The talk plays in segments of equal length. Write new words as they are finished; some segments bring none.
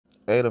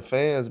Hey, the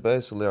fans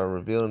basically are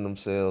revealing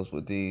themselves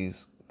with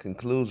these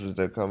conclusions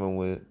they're coming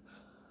with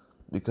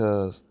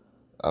because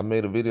I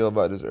made a video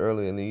about this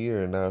earlier in the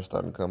year and now it's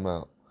starting to come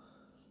out.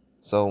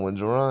 So when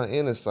Jerron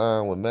Ennis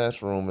signed with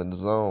Matchroom in the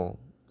Zone,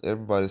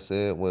 everybody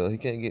said, well, he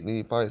can't get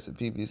any fights at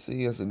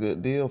PBC. That's a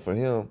good deal for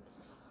him.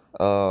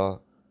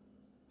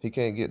 He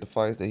can't get the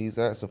fights that he's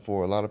asking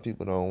for. A lot of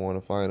people don't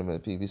want to fight him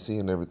at PBC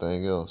and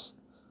everything else.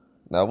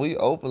 Now, we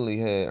openly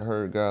had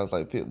heard guys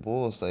like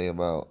Pitbull say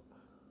about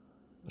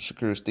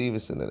Shakur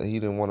Stevenson that he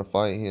didn't want to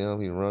fight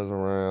him. He runs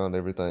around,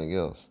 everything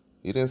else.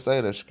 He didn't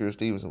say that Shakur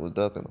Stevenson was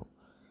ducking him.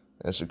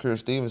 And Shakur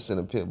Stevenson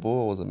and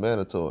Pitbull was a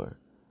mandatory.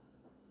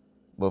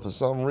 But for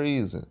some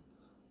reason,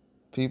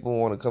 people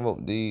want to come up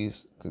with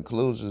these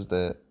conclusions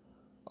that,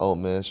 oh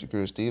man,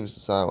 Shakur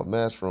Stevenson signed with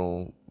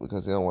Matchroom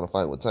because he don't want to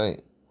fight with Tank.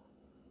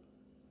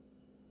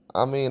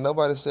 I mean,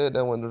 nobody said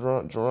that when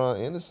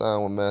Jerron Ennis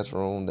signed with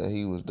Matchroom that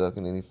he was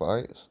ducking any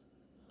fights.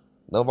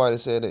 Nobody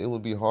said that it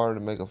would be hard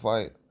to make a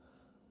fight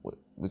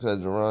because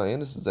Jerron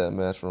Ennis is at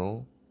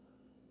Matchroom.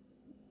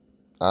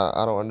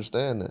 I don't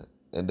understand that.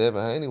 And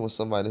Devin Haney was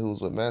somebody who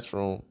was with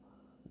Matchroom,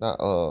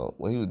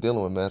 when he was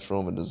dealing with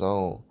Matchroom in the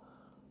Zone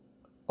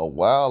a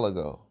while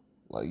ago,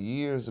 like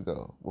years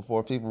ago,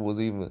 before people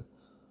was even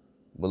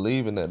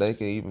believing that they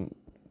can even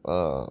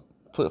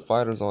put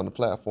fighters on the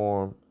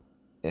platform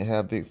and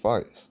have big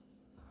fights.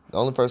 The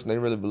only person they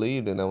really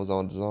believed in that was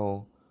on the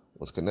Zone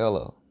was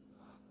Canelo.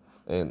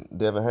 And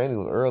Devin Haney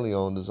was early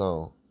on the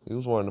Zone. He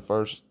was one of the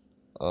first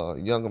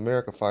young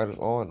American fighters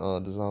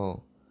on the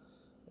Zone.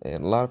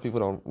 And a lot of people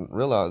don't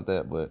realize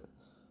that, but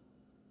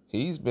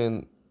he's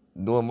been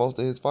doing most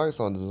of his fights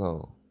on the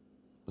Zone,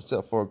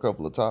 except for a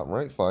couple of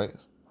top-ranked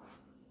fights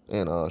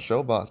and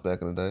Showbox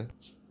back in the day.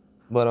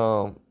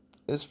 But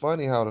it's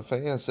funny how the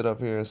fans sit up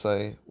here and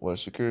say, well,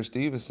 Shakur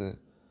Stevenson,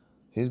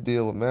 his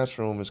deal with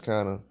Matchroom is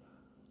kind of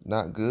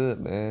not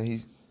good, man.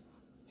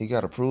 He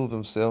got to prove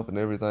himself and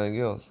everything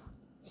else.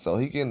 So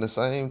he getting the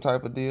same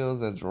type of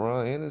deals as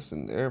Jerron Ennis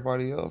and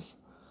everybody else,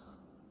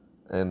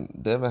 and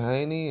Devin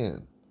Haney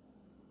and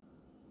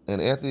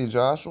Anthony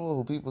Joshua,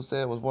 who people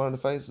said was one of the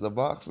faces of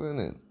boxing,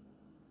 and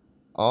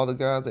all the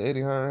guys that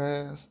Eddie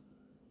Hearn has.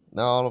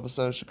 Now all of a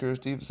sudden Shakur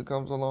Stevenson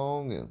comes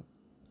along and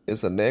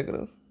it's a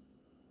negative.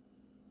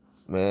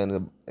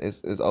 Man,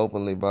 it's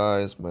openly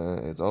biased, man.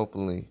 It's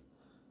openly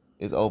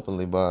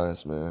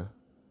biased, man.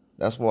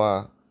 That's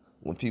why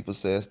when people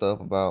said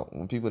stuff about,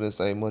 when people didn't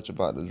say much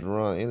about the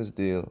Jerron Ennis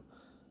deal,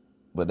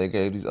 but they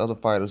gave these other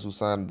fighters who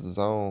signed the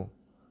Zone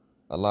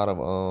a lot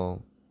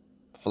of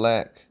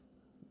flack,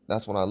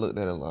 that's when I looked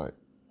at it like,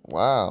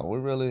 wow, we're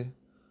really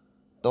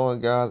throwing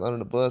guys under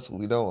the bus who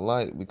we don't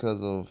like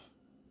because of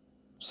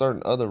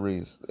certain other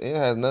reasons. It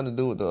has nothing to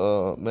do with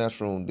the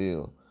Matchroom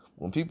deal.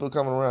 When people are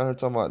coming around here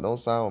talking about don't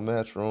sign with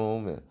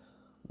Matchroom and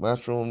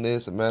Matchroom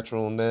this and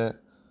Matchroom that,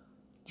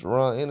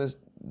 Jerron Ennis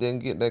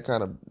didn't get that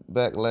kind of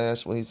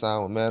backlash when he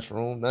signed with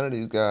Matchroom. None of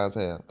these guys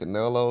have.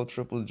 Canelo,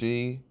 Triple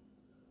G,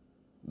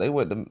 they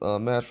went to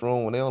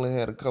Matchroom when they only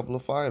had a couple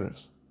of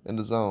fighters in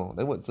the Zone.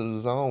 They went to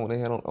the Zone when they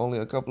had only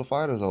a couple of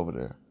fighters over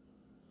there.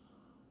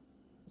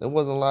 There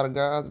wasn't a lot of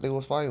guys that they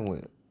was fighting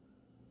with.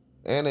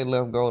 And they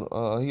left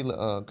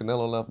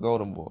Canelo left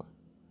Golden Boy.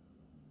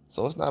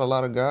 So it's not a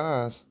lot of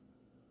guys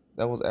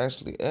that was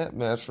actually at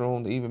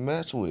Matchroom to even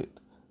match with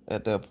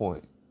at that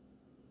point.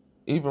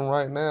 Even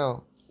right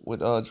now, with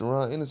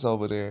Jerron Ennis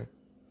over there,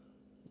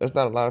 there's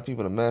not a lot of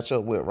people to match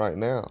up with right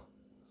now.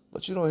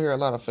 But you don't hear a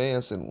lot of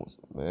fans saying,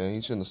 man,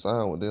 he shouldn't have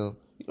signed with them.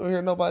 You don't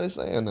hear nobody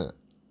saying that.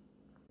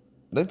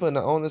 They putting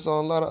the onus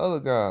on a lot of other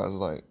guys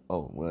like,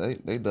 oh, well,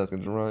 they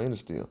ducking Jerron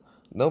Ennis still.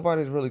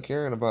 Nobody's really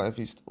caring about if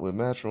he's with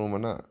Matchroom or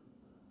not.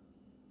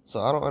 So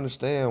I don't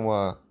understand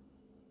why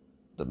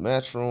the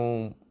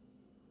Matchroom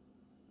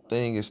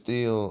thing is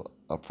still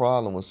a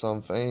problem with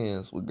some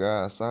fans with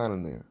guys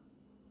signing there.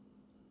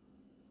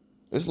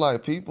 It's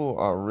like people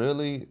are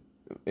really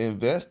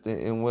invested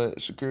in what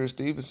Shakur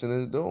Stevenson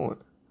is doing.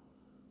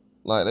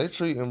 Like they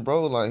treating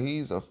bro like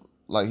he's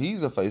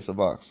a face of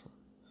boxing.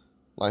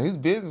 Like his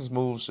business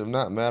moves should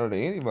not matter to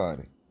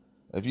anybody.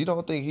 If you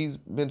don't think he's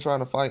been trying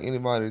to fight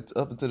anybody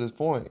up until this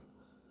point,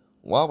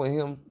 why would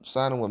him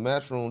signing with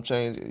Matchroom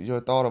change your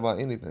thought about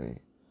anything?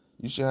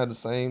 You should have the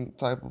same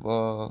type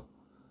of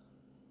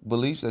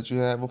beliefs that you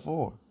had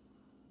before.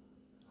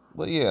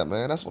 But yeah,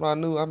 man, that's what I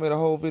knew. I made a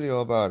whole video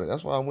about it.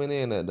 That's why I went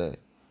in that day.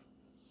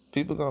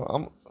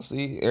 People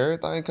see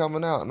everything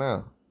coming out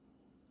now.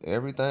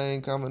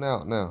 Everything coming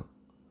out now.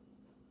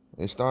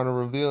 It's starting to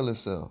reveal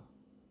itself.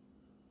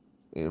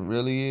 It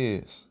really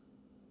is.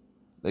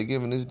 They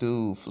giving this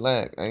dude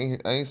flack. I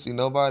ain't see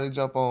nobody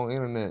jump on the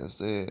internet and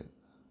said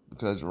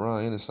because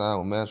Jerron Ennis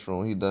signed with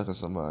Matchroom, he ducking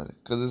somebody.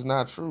 Because it's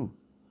not true.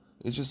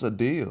 It's just a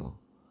deal.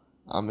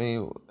 I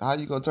mean, how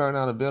you gonna turn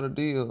out a better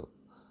deal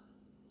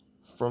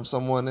from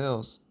someone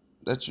else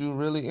that you're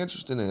really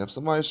interested in? If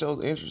somebody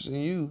shows interest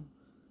in you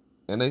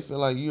and they feel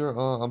like you're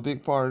a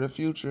big part of the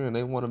future and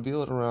they want to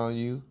build around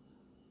you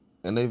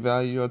and they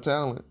value your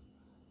talent,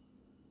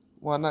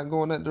 why not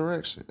go in that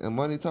direction? And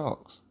money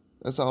talks.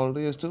 That's all it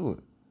is to it.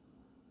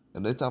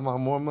 If they talking about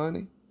more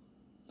money,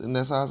 then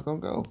that's how it's gonna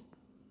go.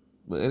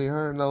 But Eddie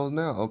Hearn knows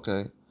now,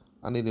 okay,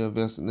 I need to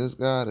invest in this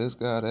guy,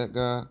 that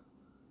guy.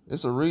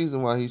 It's a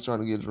reason why he's trying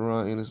to get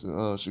Jerron Ennis and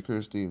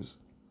Shakur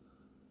Stevenson.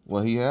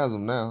 Well, he has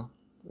them now.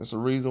 It's a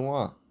reason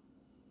why.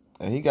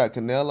 And he got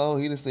Canelo.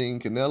 He done seen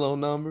Canelo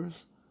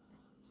numbers.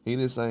 He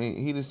done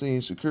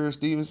seen Shakur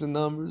Stevenson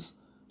numbers.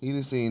 He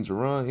done seen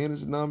Jerron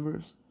Ennis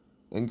numbers.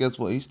 And guess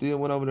what? He still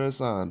went over there and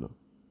signed them.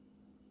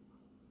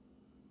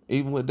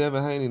 Even with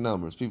Devin Haney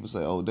numbers, people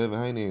say, oh,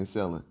 Devin Haney ain't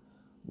selling.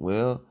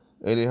 Well,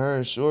 Eddie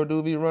Hearn sure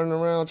do be running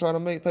around trying to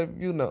make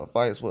pay-per-view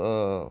fights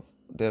with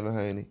Devin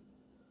Haney.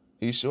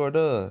 He sure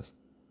does.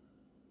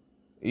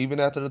 Even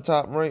after the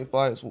top-ranked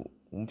fights,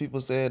 when people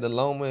said the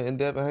Loma and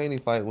Devin Haney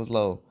fight was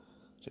low,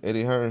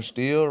 Eddie Hearn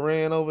still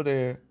ran over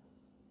there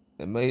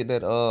and made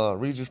that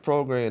Regis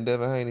Program and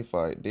Devin Haney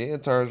fight. Then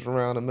turns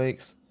around and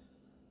makes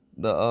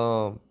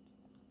the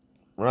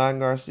Ryan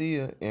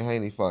Garcia and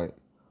Haney fight.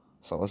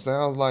 So it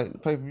sounds like the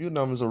pay-per-view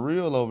numbers are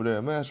real over there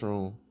at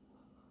Matchroom.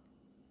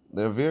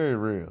 They're very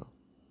real.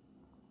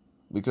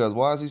 Because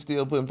why is he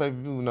still putting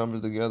pay-per-view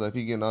numbers together if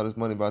he getting all this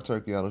money by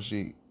Turkey out of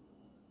sheet?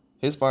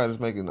 His fighters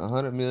making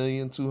 $100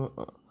 million,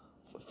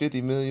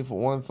 $50 million for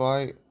one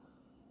fight.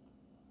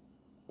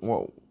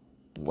 Well,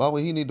 why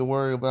would he need to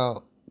worry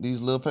about these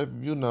little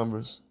pay-per-view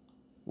numbers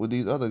with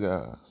these other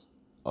guys?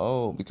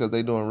 Oh, because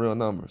they doing real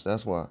numbers.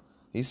 That's why.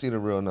 He see the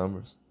real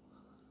numbers.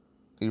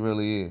 He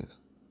really is.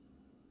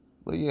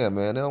 But yeah,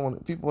 man,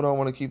 people don't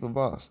want to keep it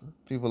boxing.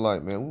 People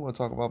like, man, we want to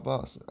talk about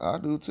boxing. I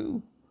do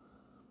too.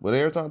 But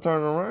every time I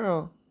turn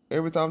around,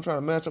 every time I'm trying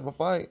to match up a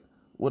fight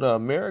with an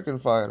American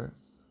fighter,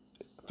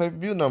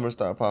 pay-per-view numbers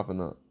start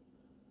popping up.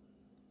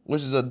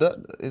 Which is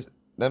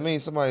that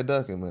means somebody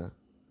ducking, man.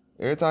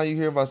 Every time you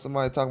hear about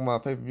somebody talking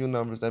about pay-per-view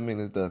numbers, that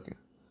means it's ducking.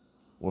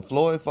 When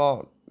Floyd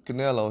fought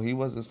Canelo, he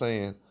wasn't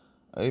saying,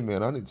 hey,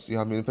 man, I need to see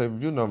how many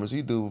pay-per-view numbers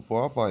he do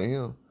before I fight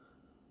him.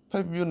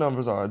 Pay-per-view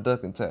numbers are a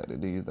ducking tactic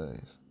these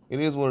days. It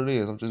is what it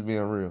is. I'm just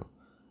being real.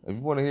 If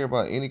you want to hear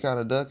about any kind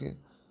of ducking,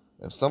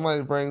 if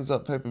somebody brings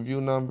up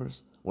pay-per-view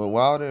numbers, when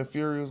Wilder and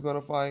Fury was going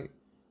to fight,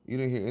 you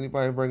didn't hear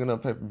anybody bringing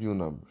up pay-per-view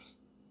numbers.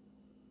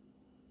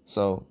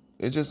 So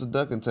it's just a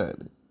ducking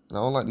tactic. And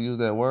I don't like to use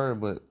that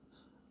word, but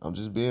I'm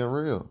just being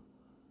real.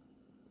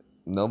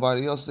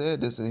 Nobody else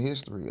said this in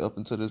history up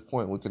until this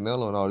point with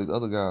Canelo and all these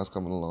other guys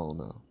coming along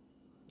now.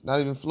 Not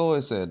even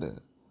Floyd said that.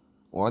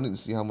 Well, I need to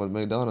see how much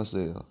Maidana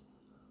sell.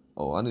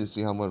 Oh, I need to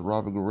see how much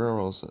Robert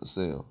Guerrero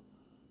sell.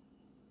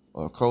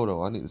 Or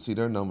Cotto, I need to see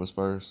their numbers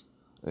first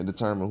and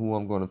determine who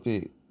I'm going to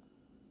pick.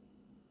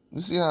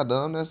 You see how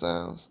dumb that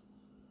sounds?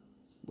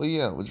 But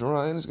yeah, with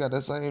Jerron Ennis got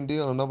that same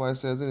deal and nobody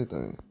says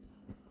anything.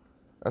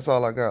 That's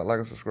all I got. Like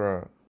and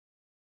subscribe.